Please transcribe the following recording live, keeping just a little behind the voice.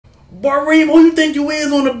Bareem, who you think you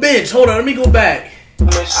is on the bench? Hold on, let me go back. Who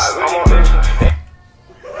the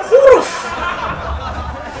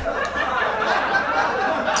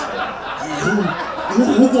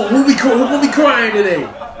who gonna be crying today?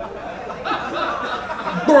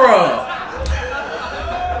 Bruh.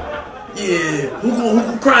 Yeah, who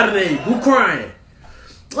gonna cry today? Who crying?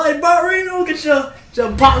 Like, Bareem, don't get your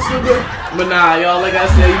pops so good. But nah, y'all, like I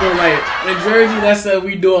said, you know, like, in Jersey, that's what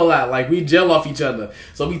we do a lot. Like, we gel off each other.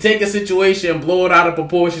 So we take a situation, blow it out of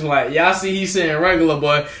proportion. Like, y'all see he's saying regular,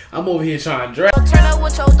 but I'm over here trying to dress. Turn up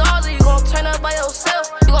with your dogs, or you gon' turn up by yourself?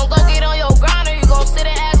 You gon' go get on your grind, or you gon' sit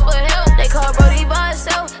and ask for help? They call Brody by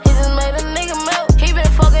himself, he just made a nigga melt. He been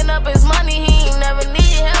fucking up his money, he ain't never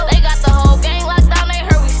needed help. They got the whole gang locked down, they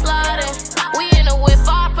heard we sliding. We in it with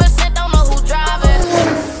 5%, don't know who driving.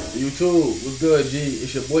 YouTube, what's good, G?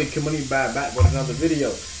 It's your boy Kimani back with another video.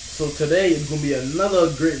 So today is gonna be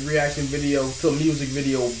another great reaction video to a music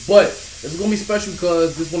video, but it's gonna be special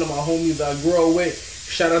because this is one of my homies that I grew up with.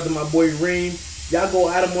 Shout out to my boy Reem. Y'all go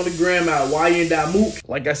at him on the gram at Mook.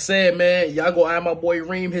 Like I said, man, y'all go at my boy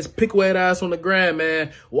Reem, his picklehead ass on the gram,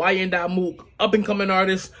 man. Mook, up and coming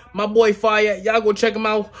artist. My boy Fire, y'all go check him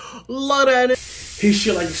out. Love that. His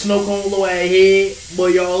shit like a snow cone low at head.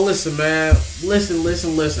 But y'all listen, man. Listen.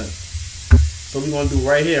 So we gonna do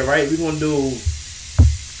right here, right? We gonna do,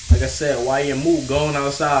 like I said, Mook going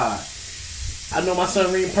outside. I know my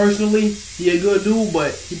son Reem personally. He a good dude,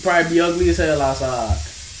 but he probably be ugly as hell outside.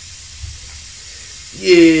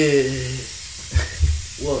 Yeah.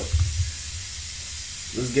 Look.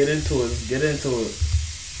 Let's get into it.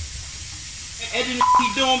 Everything he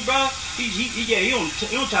doing, bro, he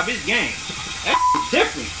on top of his game. That's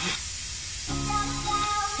different.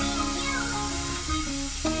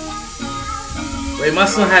 Wait, my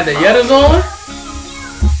son had the Yetters on?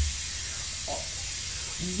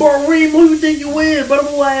 Bareem, who you think you is? But I'm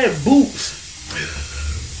gonna have boots.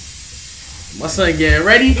 My son getting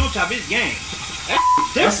ready. He on top of his game.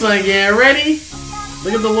 My son getting ready.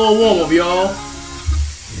 Look at the little warm up, y'all.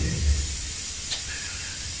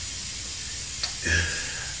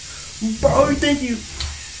 Bro, you think you?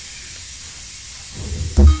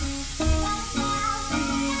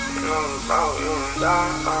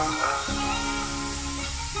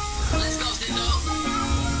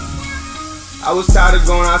 I was tired of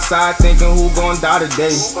going outside thinking who gon' die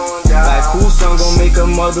today. Like whose son gon' make a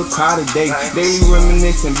mother cry today. They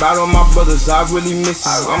reminiscing about all my brothers I really miss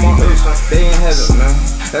them. I'm on earth, they in heaven, man.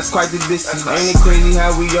 That's quite the distance. Ain't it crazy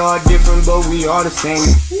how we all different but we all the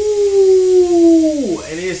same? Ooh,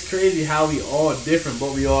 and it's crazy how we all different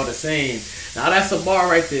but we all the same. Now that's a bar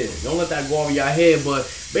right there. Don't let that go over your head. But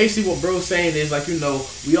basically what bro's saying is, like, you know,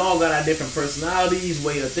 we all got our different personalities,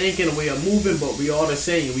 way of thinking, way of moving, but we all the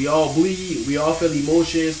same. We all bleed. We all feel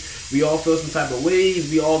emotions. We all feel some type of ways.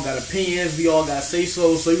 We all got opinions. We all got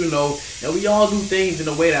say-so. So, you know, and we all do things in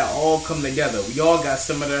a way that all come together. We all got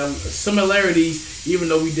similarities, even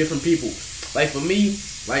though we different people. Like for me,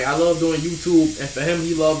 like I love doing YouTube, and for him,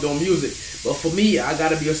 he loved doing music. But for me, I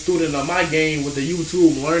gotta be a student of my game with the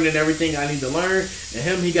YouTube, learning everything I need to learn. And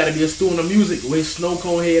him, he gotta be a student of music with his snow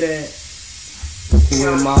cone head ass.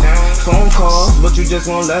 With my phone calls, but you just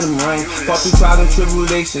won't let them ring. Fought through trials and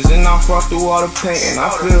tribulations, and I fought through all the pain. And I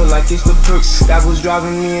feel like it's the perks that was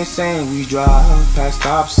driving me insane. We drive past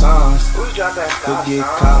stop signs, forget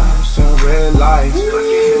cops and red lights.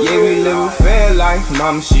 Yeah, we live a fair life.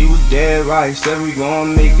 Mama, she was dead right. Said we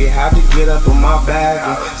gon' make it, have to get up on my back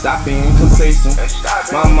and stop being complacent.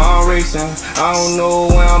 My mind racing, I don't know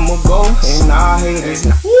where I'ma go, and I hate it.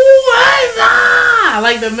 Ooh, I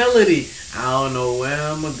like the melody. I don't know where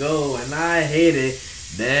I'ma go, and I hate it.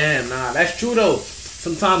 Damn, nah, that's true though.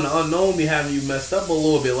 Sometimes the unknown be having you messed up a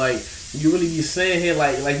little bit. Like you really be saying here,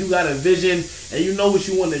 like you got a vision and you know what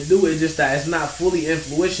you want to do. It's just that it's not fully in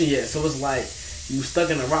fruition yet. So it's like you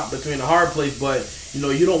stuck in a rock between a hard place. But you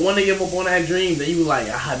know you don't want to give up on that dream. Then you like,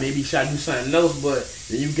 maybe should I do something else? But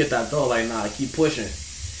then you get that thought like, nah, keep pushing.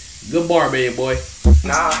 Good bar, baby boy.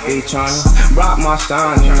 They tryna rock my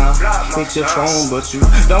shine and I hit your phone, but you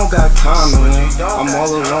don't got time, man. I'm all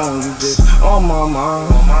alone, you just on my mind.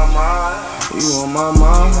 You on my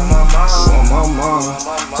mind, you on my mind.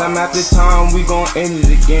 Time after time, we gon' end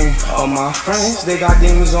it again. All my friends, they got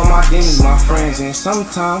demons on my demons, my friends. And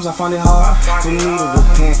sometimes I find it hard for me to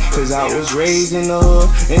repent, cause I was raised in the hood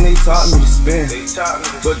and they taught me to spin.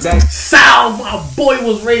 But that sound, my boy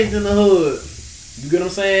was raised in the hood. You get what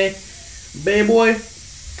I'm saying? Baby boy,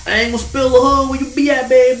 I ain't gonna spill the hood where you be at,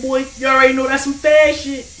 baby boy. You already know that's some fast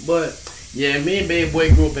shit. But yeah, me and baby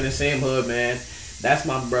boy grew up in the same hood, man. That's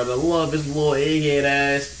my brother. Love his little egghead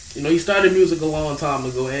ass. You know, he started music a long time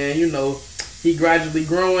ago, and you know, He gradually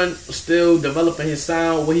growing, still developing his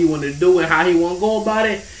sound, what he want to do and how he want to go about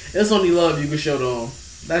it. It's only love you can show to him.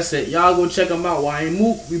 That's it. Y'all go check him out. I ain't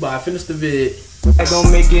Mook. We about to finish the vid. I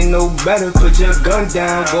don't make it no better, put your gun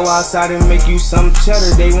down. Go outside and make you some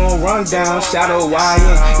cheddar, they won't run down. Shadow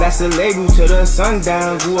YN, that's the label to the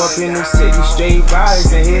sundown. Grew up in the city, straight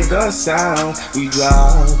riders and hear gun sound. We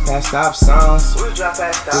drive past stop signs,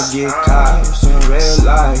 forget cops and red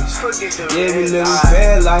lights. Yeah, we live a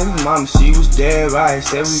fair life, mama she was dead right.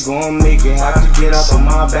 Said we gon' make it, have to get up on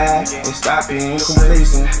my back and stop being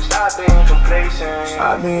complacent. Stop being complacent.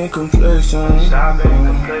 Stop being complacent. Stop being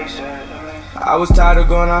complacent. I was tired of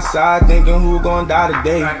going outside thinking who gon' die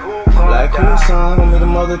today. Like who's son gon' make the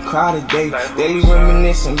mother cry today. Daily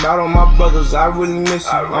reminiscing about all my brothers, I really miss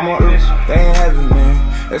them. I'm on earth, they ain't heaven,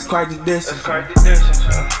 man. Let's crack the distance.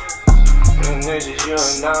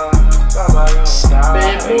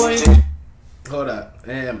 Bad boy. Hold up.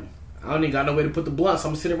 Damn. I don't even got no way to put the blunt, so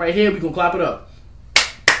I'm gonna sit it right here. We gonna clap it up.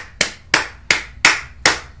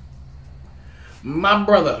 My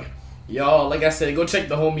brother. Y'all, like I said, go check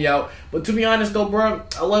the homie out. But to be honest though, bro,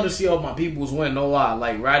 I love to see all my peoples win, no lie.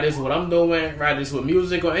 Like, right, this is what I'm doing, right, this with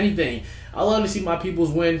music or anything. I love to see my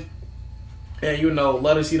peoples win. And, you know,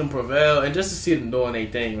 love to see them prevail. And just to see them doing their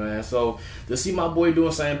thing, man. So, to see my boy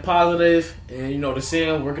doing something positive. And, you know, to see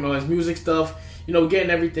him working on his music stuff. You know, getting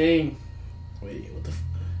everything. Wait, what the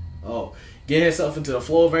getting himself into the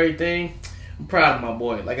flow of everything. I'm proud of my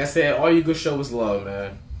boy. Like I said, all you could show is love,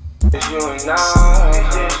 man. It's you and I,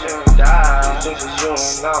 it's you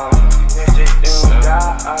and I.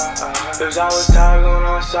 Cause I was tired going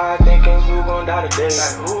outside thinking who gon' die today.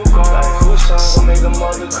 Like who's son gon' make a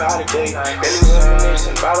mother cry today. Daily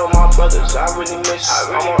reminiscing about all my brothers, I really miss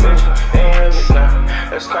you. I'm on earth, they ain't heaven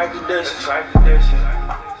now. Let's crack the dishes.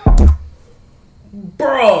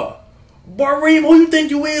 Bruh, Bareem, who you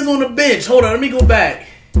think you is on the bench? Hold on, let me go back.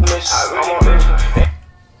 I'm on earth.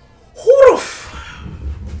 Who the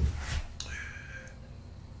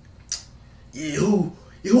yeah,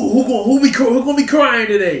 who gonna be crying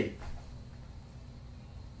today?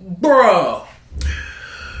 Bruh.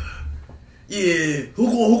 Yeah, who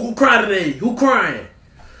gonna cry today? Who crying?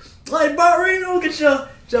 Like, bro, you know, get your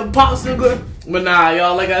pops so good. But nah,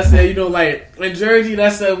 y'all, like I said, you know, like, in Jersey,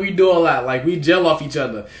 that's what we do a lot. Like, we gel off each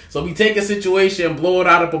other. So we take a situation and blow it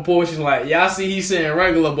out of proportion. Like, y'all see he's saying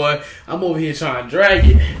regular, but I'm over here trying to drag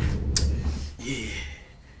it.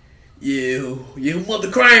 Yeah, who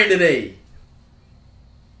mother crying today?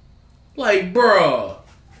 Like, bro.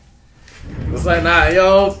 It's like, nah,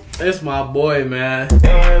 yo, it's my boy, man.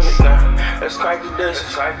 Let's crack the dishes.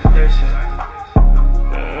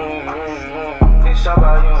 It's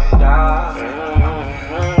about you and I.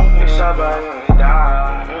 It's about you and I.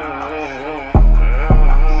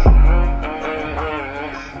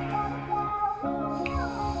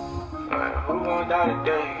 Who gon' die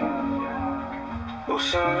today? Who's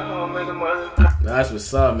son gon' make a mother? That's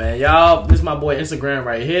what's up, man. Y'all, this is my boy Instagram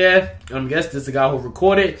right here. Guess this is the guy who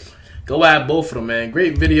recorded. Go at both of them, man.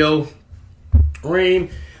 Great video. Reem,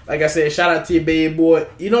 like I said, shout out to your baby boy.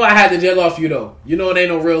 You know I had to gel off you, though. You know it ain't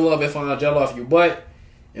no real love if I don't gel off you. But,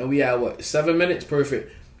 and we had, what, 7 minutes?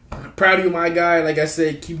 Perfect. Proud of you, my guy. Like I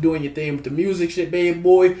said, keep doing your thing with the music shit, baby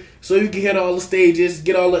boy. So you can hit all the stages,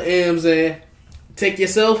 get all the M's, and take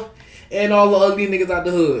yourself and all the ugly niggas out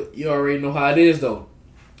the hood. You already know how it is, though.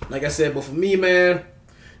 Like I said, but for me, man,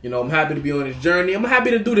 you know, I'm happy to be on this journey. I'm happy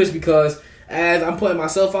to do this because as I'm putting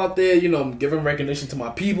myself out there, you know, I'm giving recognition to my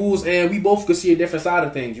peoples, and we both could see a different side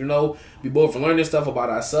of things, you know. We both learning stuff about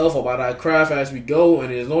ourselves, about our craft as we go,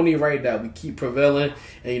 and it's only right that we keep prevailing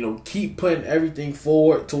and, you know, keep putting everything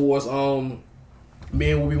forward towards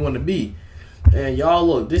being what we want to be. And y'all,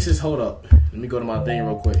 look, this is, hold up. Let me go to my thing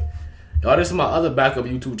real quick. Y'all, this is my other backup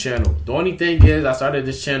YouTube channel. The only thing is I started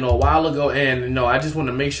this channel a while ago, and, you know, I just want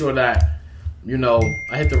to make sure that, you know,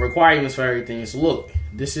 I hit the requirements for everything. So, look,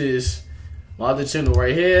 this is my other channel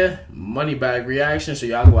right here, Money Bag Reaction, so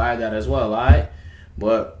y'all go add that as well, alright?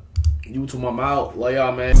 But, YouTube, I'm out. Love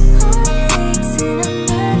y'all, man.